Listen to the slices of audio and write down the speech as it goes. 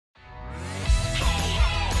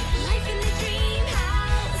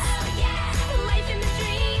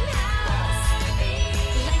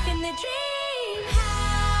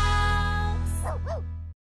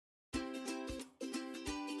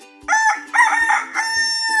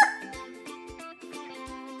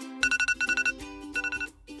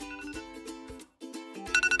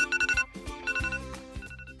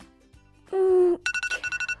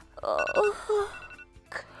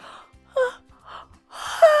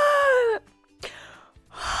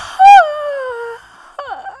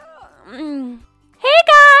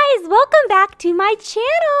my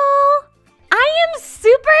channel! I am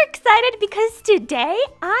super excited because today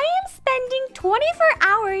I am spending 24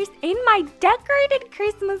 hours in my decorated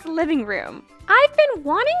Christmas living room. I've been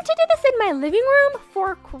wanting to do this in my living room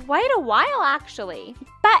for quite a while actually.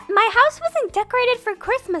 But my house wasn't decorated for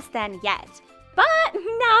Christmas then yet. But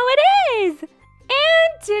now it is!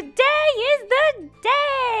 And today is the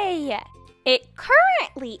day! It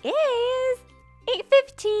currently is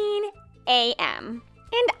 8:15 a.m.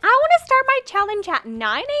 And I want to start my challenge at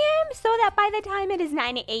 9 a.m. so that by the time it is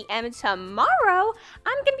 9 a.m. tomorrow,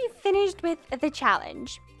 I'm going to be finished with the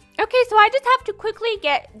challenge. Okay, so I just have to quickly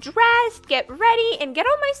get dressed, get ready, and get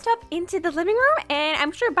all my stuff into the living room, and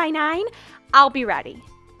I'm sure by 9, I'll be ready.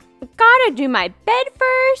 Gotta do my bed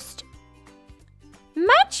first.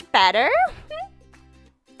 Much better.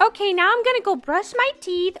 Okay, now I'm gonna go brush my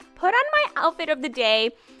teeth, put on my outfit of the day,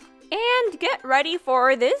 and get ready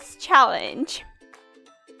for this challenge.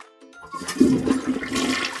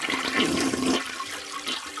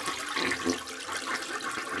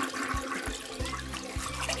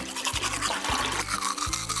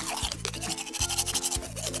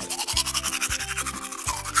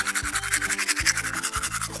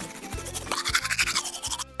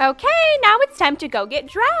 Okay, now it's time to go get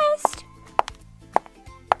dressed.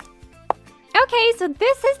 Okay, so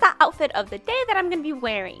this is the outfit of the day that I'm gonna be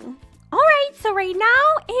wearing. Alright, so right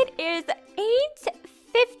now it is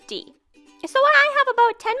 8:50. So I have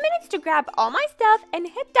about 10 minutes to grab all my stuff and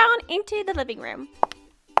head down into the living room.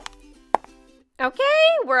 Okay,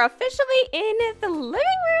 we're officially in the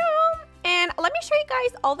living room. And let me show you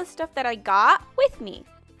guys all the stuff that I got with me.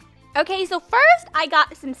 Okay, so first I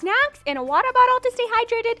got some snacks and a water bottle to stay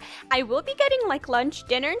hydrated. I will be getting like lunch,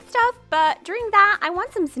 dinner and stuff, but during that I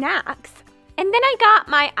want some snacks. And then I got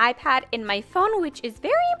my iPad and my phone, which is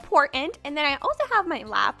very important. And then I also have my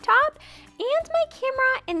laptop and my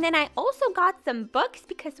camera. And then I also got some books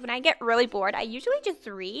because when I get really bored, I usually just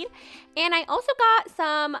read. And I also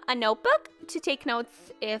got a notebook to take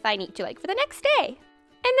notes if I need to, like for the next day.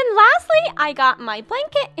 And then lastly, I got my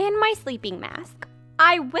blanket and my sleeping mask.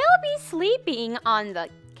 I will be sleeping on the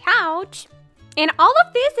couch. And all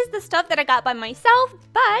of this is the stuff that I got by myself,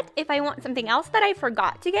 but if I want something else that I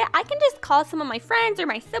forgot to get, I can just call some of my friends or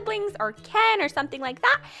my siblings or Ken or something like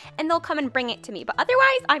that, and they'll come and bring it to me. But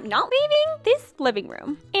otherwise, I'm not leaving this living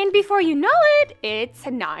room. And before you know it, it's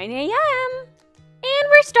 9 a.m. And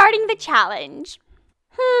we're starting the challenge.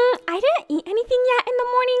 I didn't eat anything yet in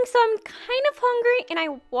the morning, so I'm kind of hungry and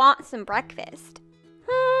I want some breakfast.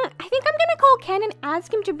 I think I'm gonna call Ken and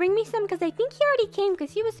ask him to bring me some because I think he already came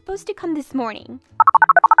because he was supposed to come this morning.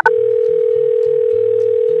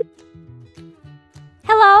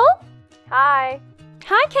 Hello? Hi.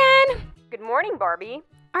 Hi, Ken. Good morning, Barbie.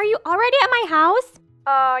 Are you already at my house?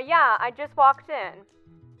 Yeah, I just walked in.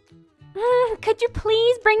 Could you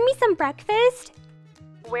please bring me some breakfast?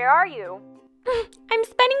 Where are you? I'm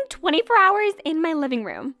spending 24 hours in my living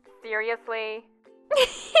room. Seriously?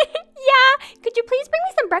 Yeah, could you please bring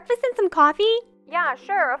me some breakfast and some coffee? Yeah,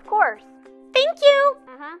 sure, of course. Thank you.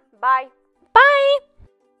 Bye. Bye.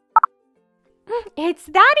 It's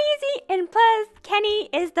that easy, and plus, Kenny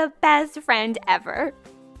is the best friend ever.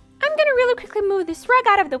 I'm gonna really quickly move this rug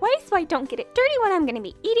out of the way so I don't get it dirty when I'm gonna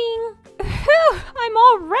be eating. I'm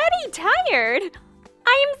already tired.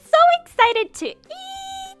 I am so excited to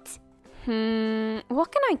eat.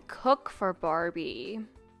 What can I cook for Barbie?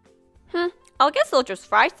 I guess I'll just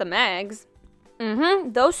fry some eggs.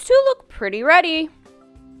 Those two look pretty ready.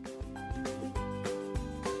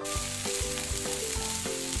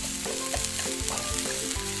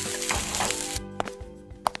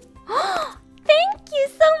 Thank you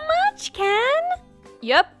so much, Ken.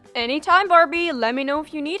 Yep, anytime, Barbie. Let me know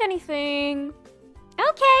if you need anything.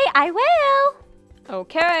 Okay, I will.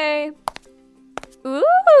 Okay.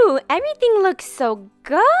 Ooh, everything looks so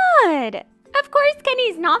good. Of course,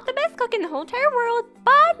 Kenny's not the best cook in the whole entire world,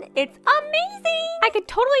 but it's amazing. I could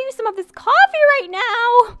totally use some of this coffee right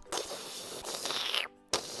now.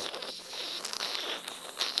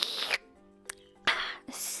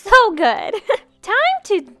 So good. Time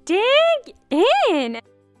to dig in.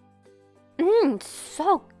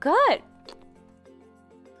 So good.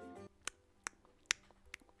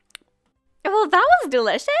 Well, that was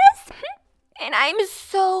delicious. And I'm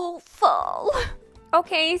so full.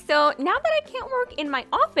 Okay, so now that I can't work in my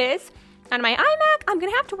office on my iMac, I'm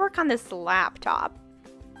gonna have to work on this laptop.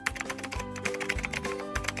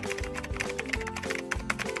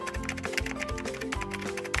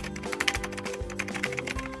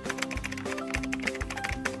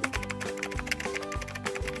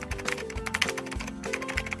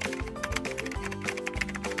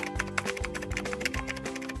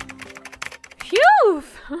 Phew!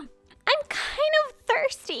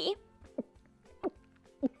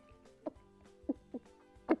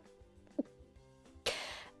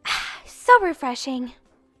 refreshing.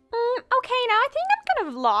 Okay, now I think I'm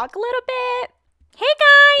gonna vlog a little bit. Hey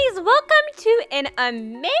guys, welcome to an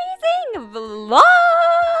amazing vlog.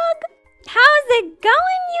 How's it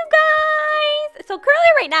going, you guys? So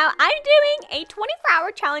currently right now, I'm doing a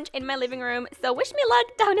 24-hour challenge in my living room, so wish me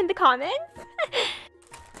luck down in the comments.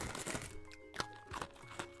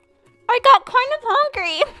 I got kind of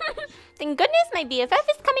hungry. Thank goodness my BFF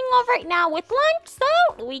is coming over right now with lunch,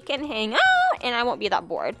 so we can hang out and I won't be that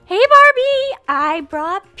bored. Hey Barbie, I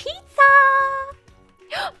brought pizza.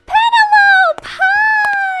 Penelope,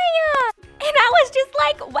 hi! And I was just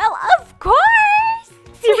like, well, of course.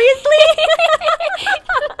 Seriously?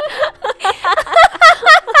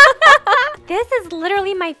 This is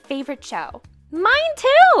literally my favorite show. Mine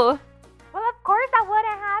too. Well, of course that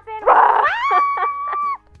wouldn't happen.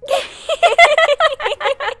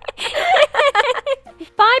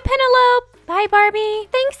 Bye, Penelope. Bye, Barbie.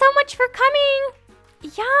 Thanks so much for coming.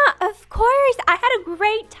 Yeah, of course. I had a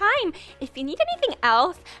great time. If you need anything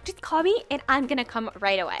else, just call me and I'm gonna come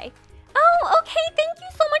right away. Oh, okay. Thank you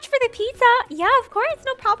so much for the pizza. Yeah, of course.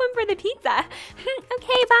 No problem for the pizza.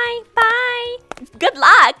 Okay, bye. Bye. Good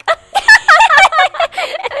luck.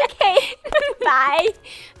 Okay. Bye.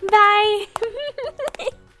 Bye.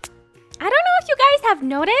 I don't know if you guys have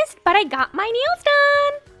noticed, but I got my nails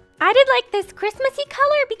done. I did like this Christmassy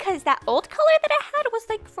color because that old color that I had was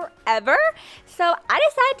like forever. So I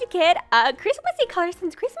decided to get a Christmassy color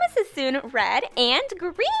since Christmas is soon, red and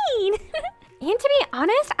green. And to be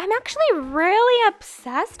honest, I'm actually really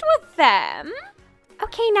obsessed with them.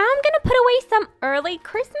 Okay, now I'm gonna put away some early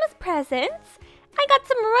Christmas presents. I got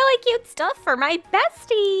some really cute stuff for my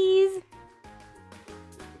besties.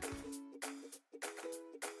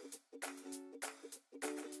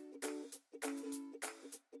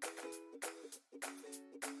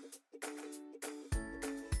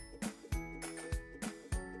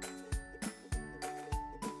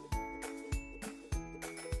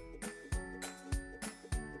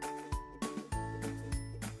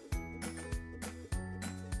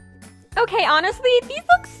 Okay, honestly, these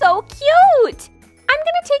look so cute. I'm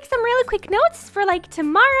gonna take some really quick notes for like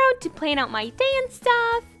tomorrow to plan out my day and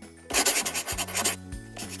stuff.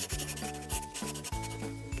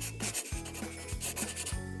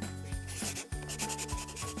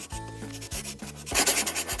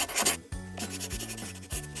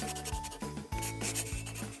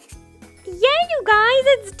 Yeah, you guys,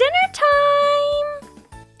 it's dinner time.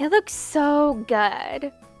 It looks so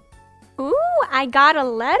good. Ooh, I got a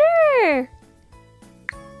letter.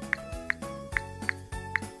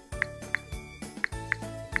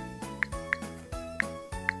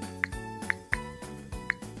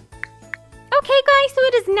 Okay guys, so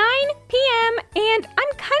it is 9 p.m. and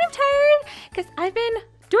I'm kind of tired because I've been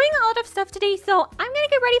doing a lot of stuff today, so I'm gonna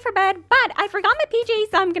get ready for bed, but I forgot my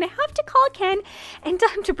PJs, so I'm gonna have to call Ken and tell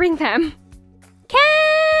him to bring them.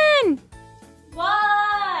 Ken!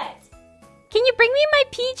 What? Can you bring me my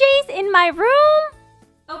PJs in my room?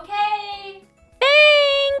 Okay.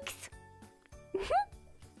 Thanks!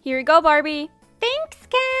 Here you go, Barbie. Thanks,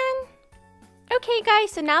 Ken! Okay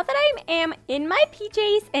guys, so now that I am in my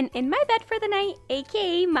PJs and in my bed for the night,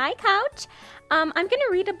 aka my couch, I'm gonna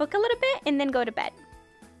read a book a little bit and then go to bed.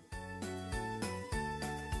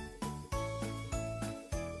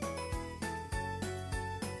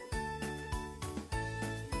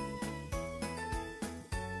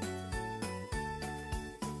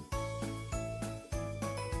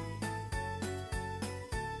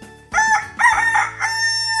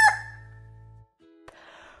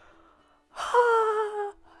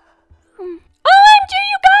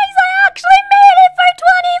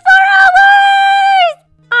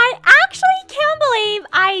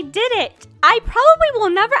 I probably will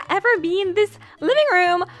never ever be in this living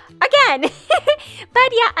room again. But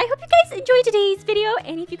yeah, I hope you guys enjoyed today's video,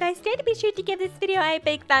 and if you guys did, be sure to give this video a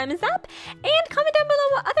big thumbs up and comment down below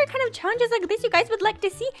what other kind of challenges like this you guys would like to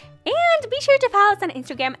see, and be sure to follow us on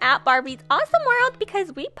Instagram at Barbie's Awesome World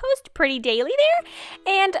because we post pretty daily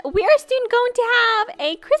there, and we are soon going to have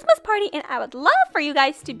a Christmas party, and I would love for you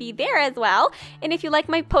guys to be there as well. And if you like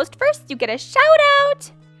my post first, you get a shout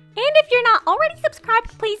out. And if you're not already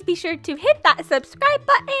subscribed, please be sure to hit that subscribe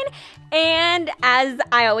button. And as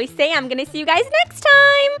I always say, I'm gonna see you guys next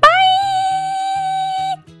time.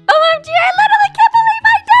 Bye! OMG, I love